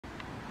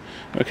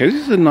Okay, this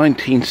is a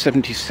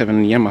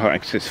 1977 Yamaha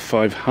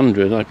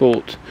XS500 I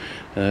bought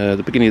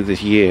the beginning of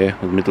this year,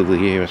 or the middle of the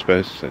year I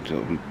suppose, so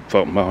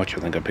March I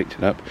think I picked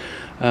it up.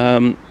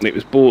 It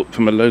was bought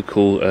from a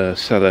local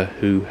seller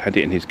who had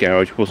it in his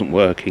garage, wasn't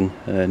working,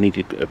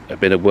 needed a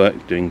bit of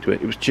work doing to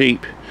it. It was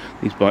cheap.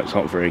 These bikes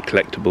aren't very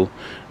collectible,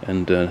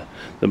 and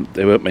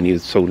there weren't many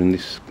sold in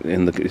this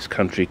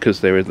country because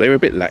they were a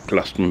bit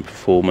lackluster in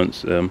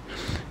performance, and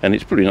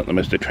it's probably not the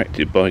most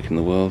attractive bike in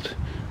the world.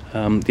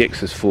 The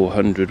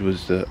XS400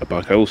 was a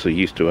bike I also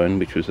used to own,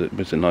 which was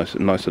a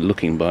nicer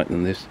looking bike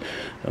than this.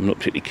 I'm not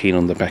particularly keen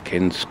on the back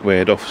end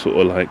squared off sort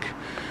of like.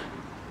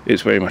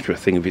 It's very much a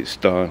thing of its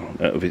style,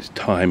 of its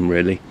time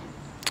really.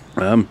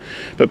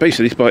 But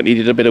basically this bike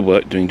needed a bit of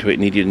work doing to it. It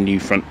needed a new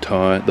front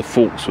tyre, the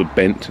forks were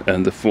bent,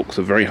 and the forks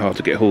are very hard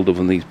to get hold of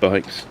on these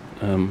bikes.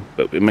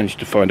 But we managed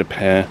to find a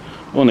pair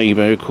on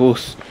eBay of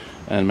course,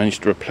 and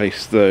managed to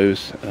replace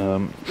those. They're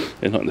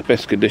not in the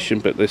best condition,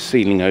 but they're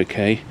sealing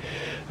okay.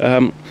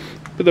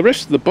 But the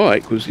rest of the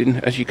bike was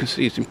in, as you can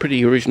see, it's in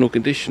pretty original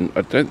condition.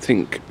 I don't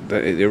think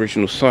that the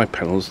original side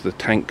panels, the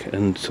tank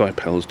and side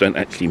panels, don't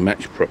actually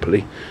match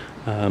properly.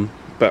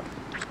 But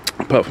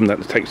apart from that,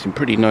 the tank's in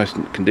pretty nice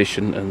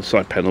condition, and the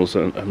side panels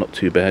are not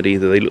too bad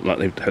either. They look like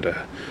they've had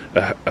a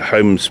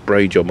home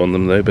spray job on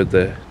them though, but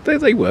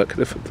they work.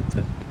 They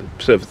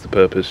serve the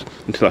purpose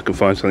until I can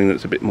find something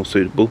that's a bit more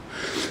suitable.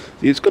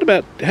 It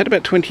had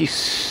about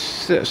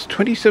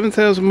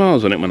 27,000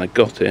 miles on it when I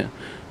got it,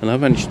 and I've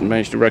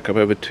managed to rack up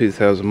over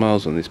 2,000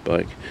 miles on this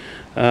bike.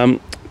 The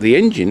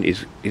engine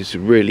is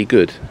really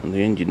good, and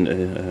the engine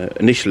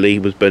initially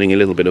was burning a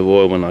little bit of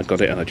oil when I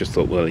got it, and I just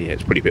thought, well, yeah,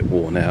 it's pretty bit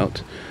worn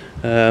out.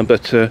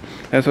 But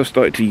as I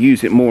started to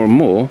use it more and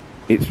more,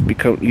 it's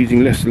become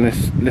using less and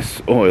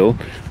less oil,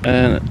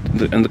 and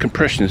the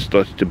compression has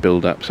started to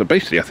build up. So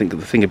basically, I think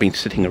the thing had been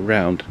sitting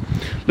around.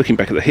 Looking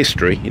back at the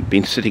history, it'd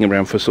been sitting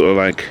around for sort of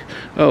like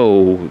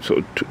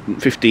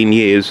 15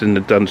 years, and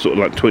had done sort of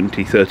like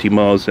 20-30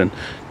 miles and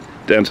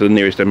down to the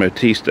nearest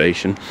MOT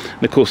station.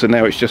 And of course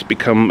now it's just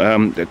become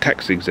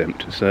tax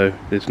exempt, so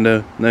there's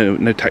no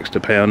tax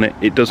to pay on it.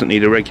 It doesn't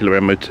need a regular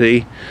MOT.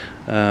 You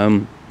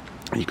can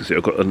see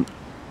I've got a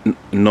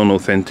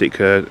non-authentic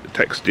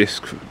tax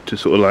disc to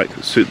sort of like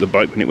suit the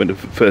bike when it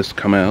first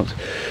come out. A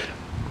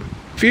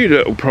few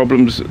little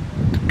problems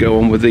go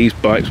on with these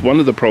bikes. One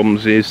of the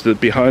problems is that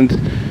behind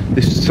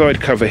this side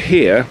cover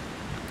here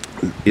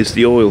is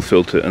the oil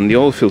filter, and the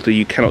oil filter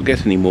you cannot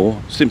get anymore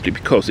simply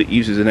because it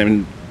uses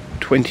an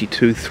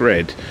M22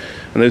 thread,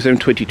 and those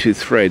M22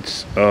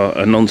 threads are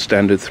a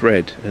non-standard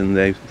thread, and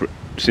they've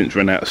since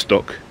run out of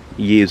stock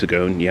years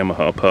ago in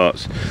Yamaha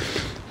parts.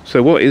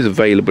 So what is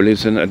available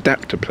is an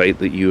adapter plate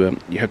that you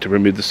have to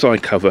remove the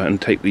side cover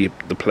and take the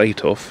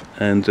plate off,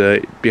 and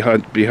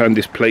behind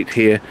this plate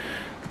here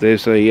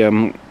there's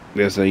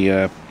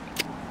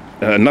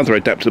another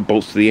adapter that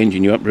bolts to the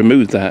engine. You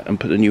remove that and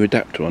put a new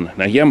adapter on.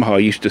 Now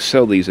Yamaha used to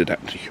sell these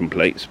adaptation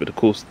plates, but of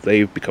course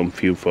they've become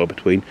few and far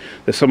between.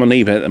 There's some on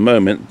eBay at the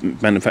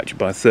moment, manufactured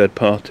by a third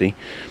party,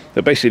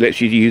 that basically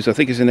lets you use, I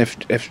think it's an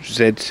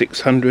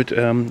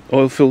XS500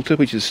 oil filter,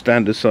 which is a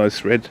standard size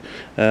thread.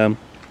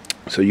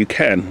 So you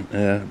can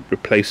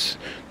replace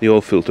the oil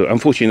filter.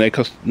 Unfortunately they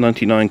cost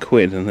 99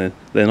 quid, and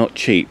they're not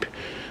cheap.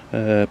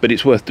 But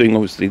it's worth doing.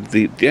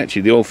 Obviously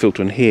actually the oil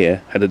filter in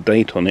here had a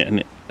date on it,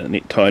 and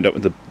it tied up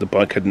with the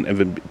bike hadn't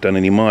ever done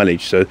any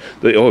mileage, so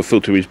the oil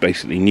filter is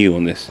basically new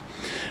on this.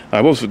 I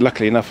was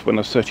luckily enough, when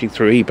I was searching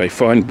through eBay,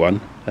 find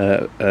one,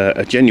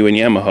 a genuine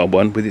Yamaha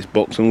one with its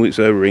box and all its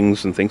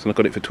O-rings and things, and I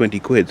got it for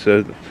 20 quid,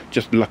 so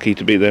just lucky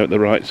to be there at the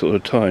right sort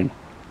of time.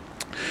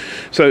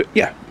 So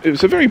yeah, it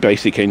was a very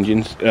basic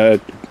engine. Well,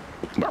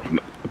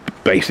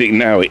 basic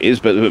now it is,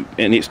 but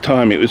in its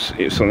time it was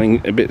something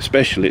a bit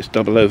special. It's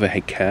double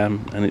overhead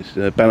cam, and it's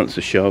a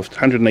balancer shaft,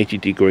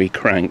 180-degree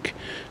crank,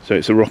 so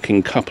it's a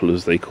rocking couple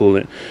as they call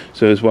it.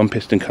 So as one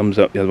piston comes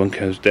up, the other one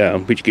goes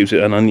down, which gives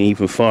it an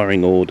uneven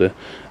firing order.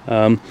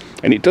 And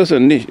it does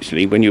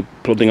initially, when you're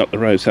plodding up the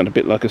road, sound a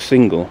bit like a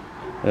single,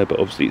 but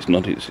obviously it's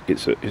not.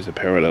 It's a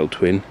parallel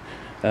twin.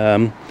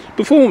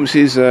 Performance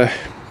is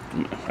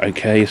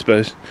okay, I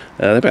suppose.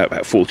 They're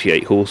about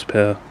 48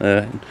 horsepower,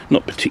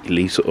 not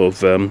particularly sort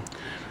of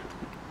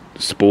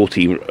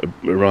sporty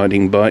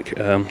riding bike.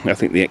 I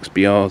think the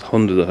XBR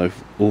Honda that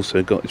I've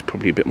also got is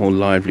probably a bit more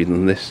lively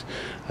than this,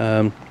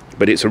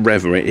 but it's a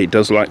rever. It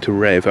does like to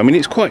rev. I mean,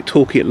 it's quite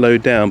torquey at low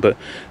down, but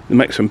the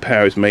maximum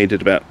power is made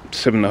at about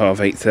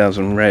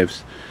 7,500-8,000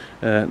 revs.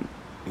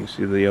 You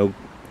see the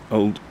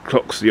old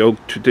clocks, the old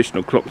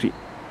traditional clocks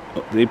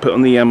they put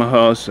on the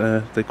Yamahas.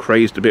 They're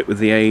crazed a bit with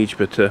the age,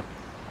 but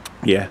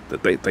yeah,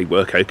 they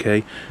work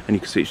okay, and you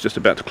can see it's just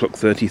about to clock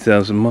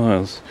 30,000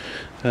 miles.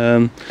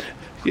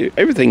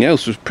 Everything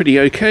else was pretty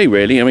okay,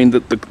 really. I mean,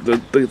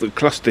 the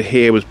cluster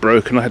here was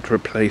broken. I had to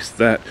replace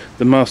that.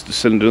 The master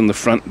cylinder on the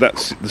front,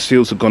 the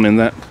seals have gone in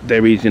that.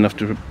 They're easy enough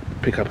to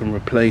pick up and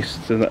replace,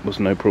 so that was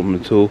no problem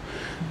at all.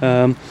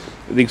 The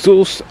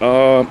exhausts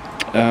are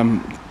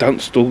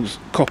Dunstall's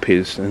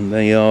copies, and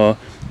they are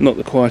not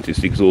the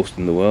quietest exhaust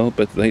in the world,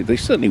 but they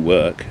certainly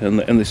work, and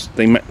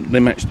they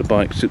match the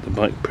bike, suit the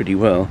bike pretty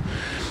well.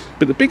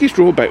 But the biggest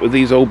drawback with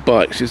these old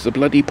bikes is the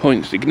bloody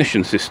points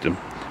ignition system,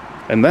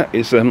 and that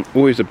is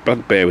always a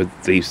bugbear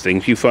with these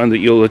things. You find that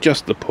you'll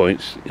adjust the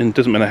points, and it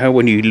doesn't matter how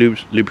when you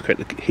lubricate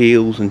the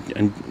heels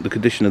and the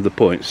condition of the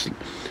points,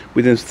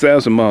 within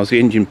 1,000 miles the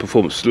engine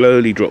performance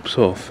slowly drops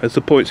off as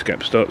the points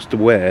gap starts to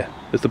wear.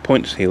 As the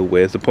points heel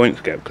wears, the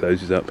points gap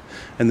closes up,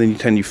 and then you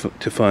tend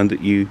to find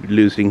that you're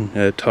losing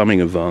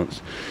timing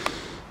advance.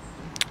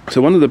 So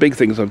one of the big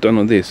things I've done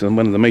on this, and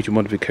one of the major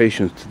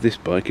modifications to this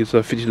bike, is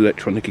I fitted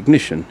electronic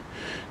ignition.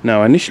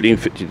 Now I initially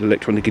fitted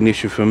electronic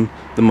ignition from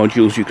the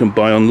modules you can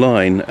buy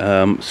online,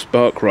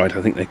 Sparkride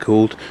I think they're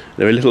called.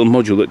 They're a little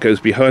module that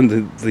goes behind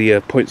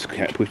the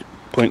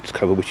points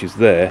cover, which is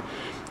there.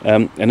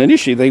 And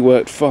initially they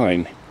worked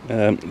fine,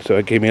 so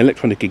I gave me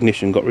electronic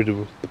ignition, got rid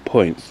of the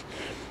points.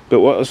 But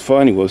what I was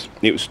finding was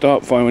it would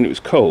start fine when it was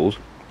cold,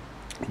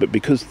 but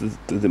because the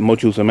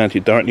modules are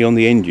mounted directly on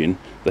the engine,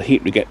 the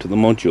heat would get to the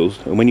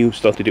modules, and when you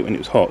started it when it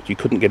was hot, you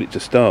couldn't get it to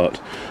start.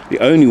 The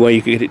only way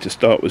you could get it to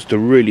start was to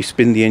really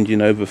spin the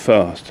engine over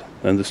fast,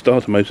 and the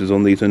starter motors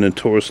on these are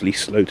notoriously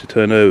slow to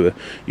turn over.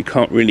 You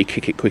can't really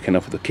kick it quick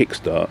enough with a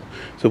kickstart.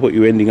 So what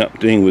you were ending up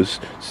doing was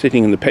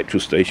sitting in the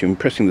petrol station,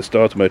 pressing the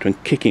starter motor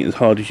and kicking it as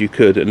hard as you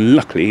could, and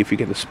luckily if you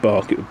get a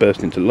spark it would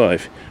burst into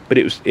life. But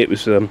it was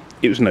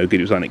no good,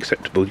 it was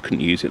unacceptable, you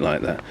couldn't use it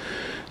like that.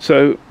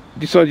 So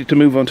decided to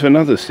move on to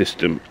another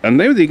system, and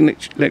they were the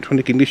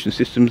electronic ignition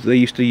systems they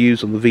used to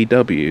use on the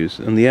VWs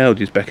and the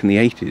Audis back in the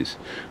 80s.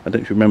 I don't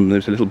know if you remember,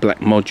 there's a little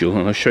black module,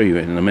 and I'll show you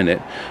it in a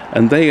minute,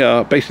 and they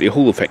are basically a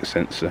Hall effect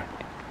sensor.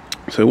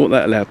 So what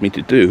that allowed me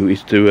to do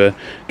is to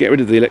get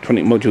rid of the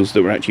electronic modules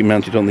that were actually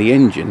mounted on the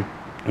engine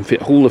and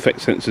fit Hall effect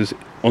sensors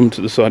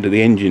onto the side of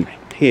the engine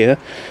here,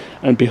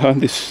 and behind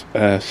this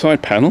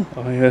side panel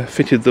I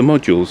fitted the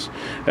modules,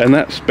 and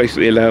that's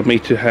basically allowed me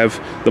to have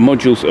the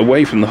modules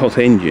away from the hot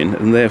engine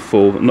and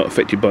therefore not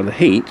affected by the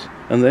heat,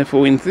 and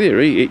therefore in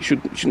theory it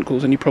shouldn't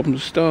cause any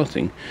problems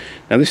starting.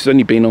 Now this has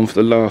only been on for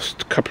the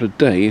last couple of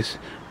days,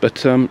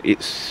 but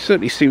it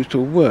certainly seems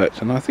to have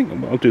worked, and I think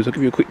what I'll do is I'll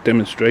give you a quick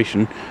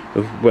demonstration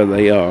of where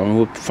they are, and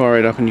we'll fire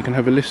it up and you can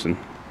have a listen.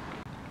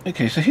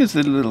 Okay, so here's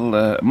the little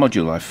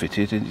module I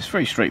fitted, and it's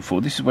very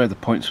straightforward. This is where the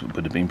points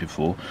would have been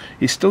before.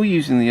 It's still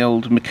using the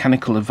old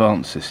mechanical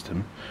advance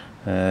system,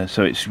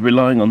 so it's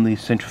relying on the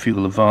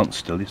centrifugal advance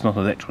still. It's not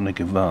electronic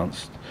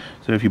advanced.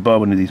 So if you buy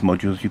one of these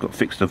modules, you've got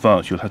fixed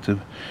advance. You'll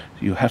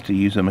have to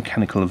use a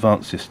mechanical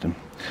advance system.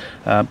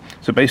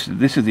 So basically,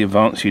 this is the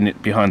advance unit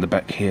behind the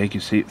back here. You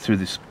can see it through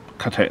this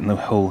cutout in the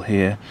hole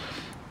here.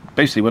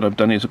 Basically, what I've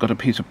done is I've got a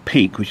piece of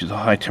PEEK, which is a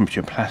high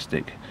temperature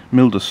plastic,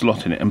 milled a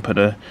slot in it, and put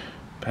a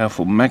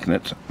powerful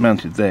magnet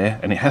mounted there,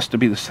 and it has to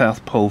be the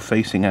south pole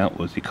facing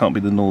outwards. It can't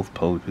be the north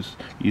pole, because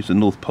if you use the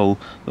north pole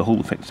the Hall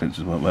effect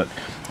sensors won't work.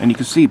 And you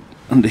can see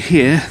under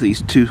here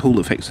these two Hall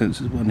effect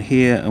sensors, one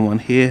here and one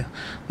here.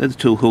 They're the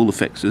two Hall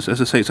effect sensors. As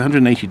I say, it's a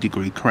 180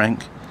 degree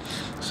crank,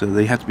 so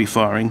they have to be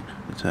firing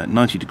at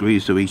 90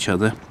 degrees to each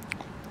other,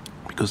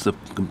 because the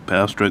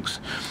power strokes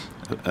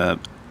are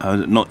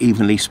not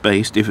evenly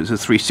spaced. If it's a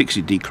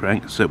 360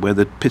 crank, so where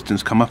the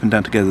pistons come up and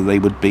down together, they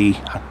would be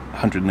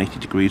 180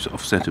 degrees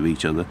offset of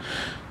each other.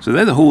 So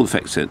they're the Hall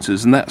effect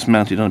sensors, and that's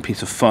mounted on a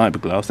piece of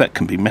fiberglass. That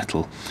can be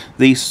metal.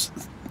 These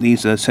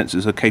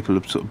sensors are capable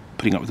of sort of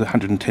putting up with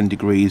 110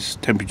 degrees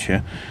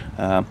temperature,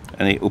 and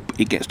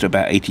it gets to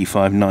about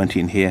 85, 90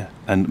 in here,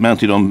 and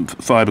mounted on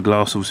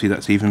fiberglass, obviously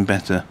that's even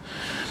better.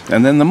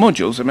 And then the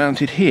modules are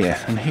mounted here,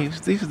 and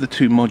these are the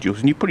two modules,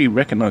 and you probably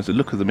recognise the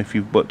look of them if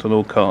you've worked on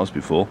old cars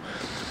before.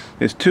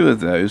 There's two of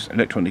those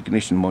electronic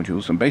ignition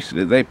modules, and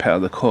basically they power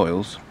the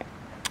coils,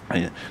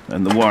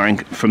 and the wiring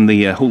from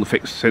the Hall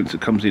effect sensor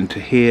comes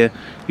into here.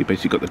 You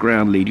basically got the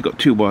ground lead, you've got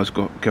two wires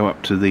go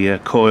up to the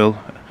coil.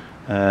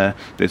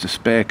 There's a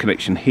spare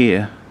connection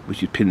here,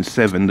 which is pin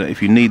 7, that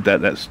if you need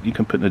that, you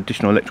can put an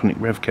additional electronic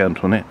rev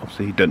count on it.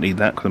 Obviously you don't need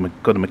that because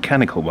I've got a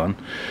mechanical one.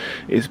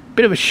 It's a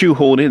bit of a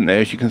shoehorn in there,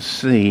 as you can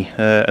see,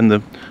 and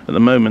at the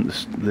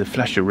moment the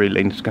flasher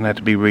relay is going to have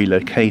to be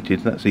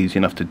relocated. That's easy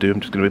enough to do. I'm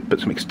just going to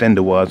put some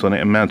extender wires on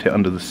it and mount it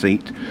under the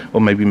seat,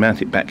 or maybe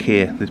mount it back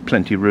here. There's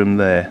plenty of room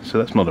there, so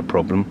that's not a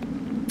problem.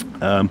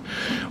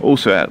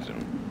 Also,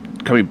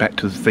 coming back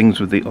to the things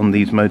on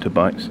these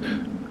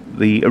motorbikes,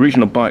 the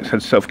original bikes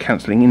had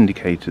self-cancelling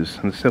indicators,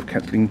 and the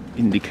self-cancelling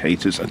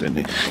indicators, I don't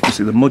know, you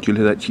see the module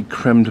is actually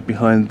crammed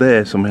behind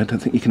there somewhere. I don't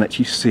think you can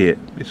actually see it.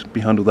 It's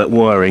behind all that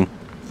wiring.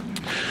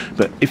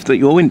 But if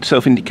your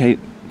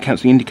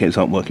self-cancelling indicators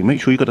aren't working,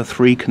 make sure you've got a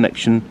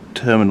 3-connection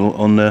terminal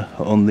on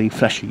the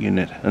flasher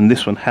unit, and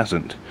this one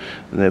hasn't.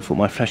 And therefore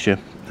my flasher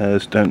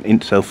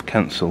don't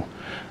self-cancel.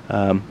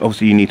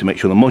 Obviously you need to make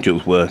sure the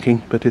module's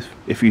working, but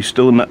if you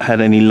still not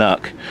had any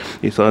luck,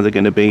 it's either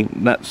going to be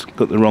that's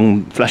got the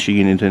wrong flasher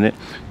unit in it,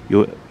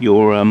 your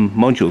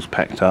module's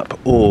packed up,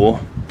 or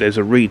there's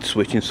a reed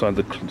switch inside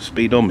the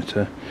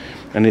speedometer,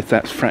 and if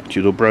that's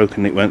fractured or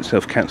broken it won't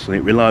self-cancel.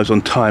 It relies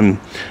on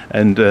time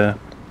and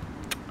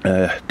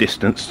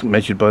distance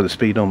measured by the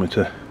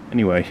speedometer.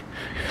 Anyway,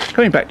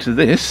 coming back to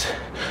this,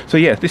 so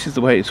yeah, this is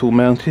the way it's all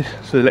mounted.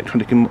 So the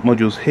electronic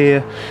module's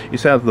here,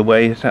 it's out of the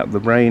way, it's out of the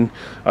rain.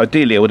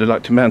 Ideally I would have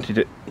liked to mounted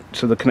it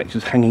so the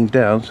connector's hanging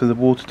down so the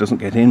water doesn't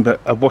get in, but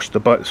I washed the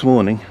bike this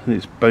morning and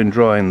it's bone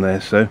dry in there,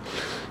 so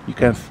you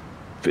can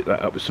fit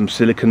that up with some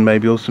silicone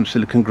maybe, or some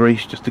silicone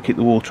grease just to keep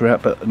the water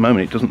out, but at the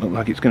moment it doesn't look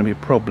like it's going to be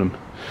a problem.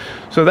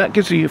 So that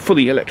gives you a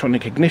fully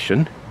electronic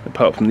ignition,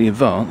 apart from the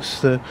advance.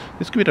 So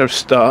let's give it a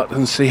start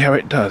and see how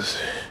it does.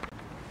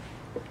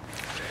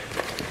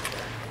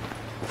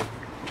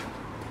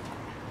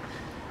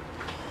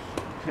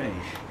 Okay,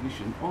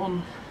 ignition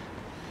on,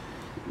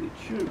 the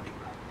choke.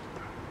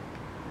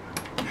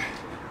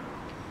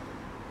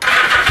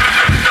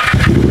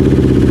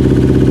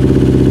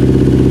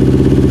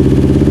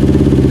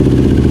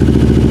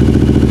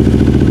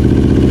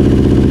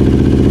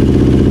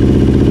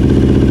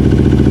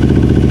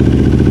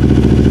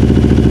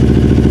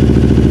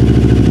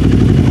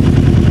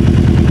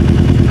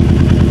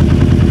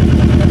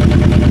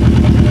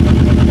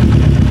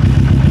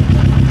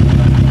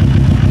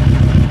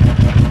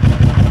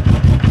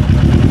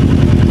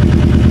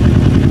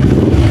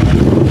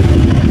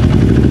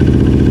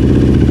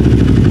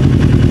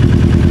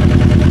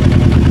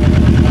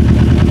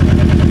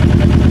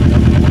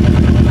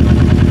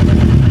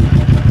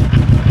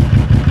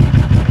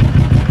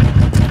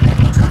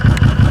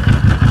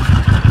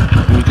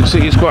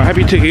 See, it's quite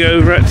happy ticking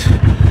over at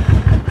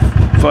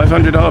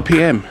 500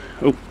 RPM.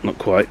 Oh, not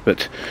quite,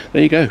 but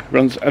there you go.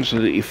 Runs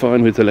absolutely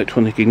fine with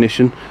electronic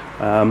ignition.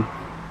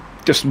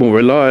 Just more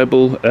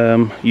reliable.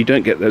 You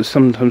don't get those.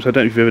 Sometimes, I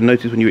don't know if you've ever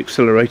noticed, when you're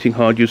accelerating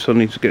hard, you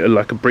suddenly just get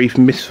like a brief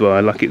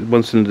misfire, like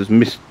one cylinder's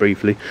missed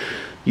briefly.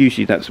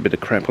 Usually that's a bit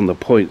of crap on the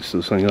points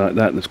or something like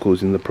that that's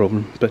causing the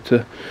problem.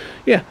 But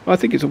yeah, I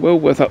think it's a well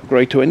worth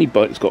upgrade to any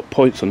bike that's got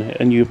points on it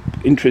and you're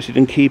interested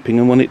in keeping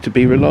and want it to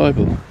be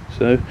reliable.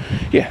 So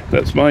yeah,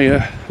 that's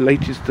my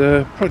latest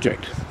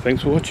project.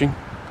 Thanks for watching.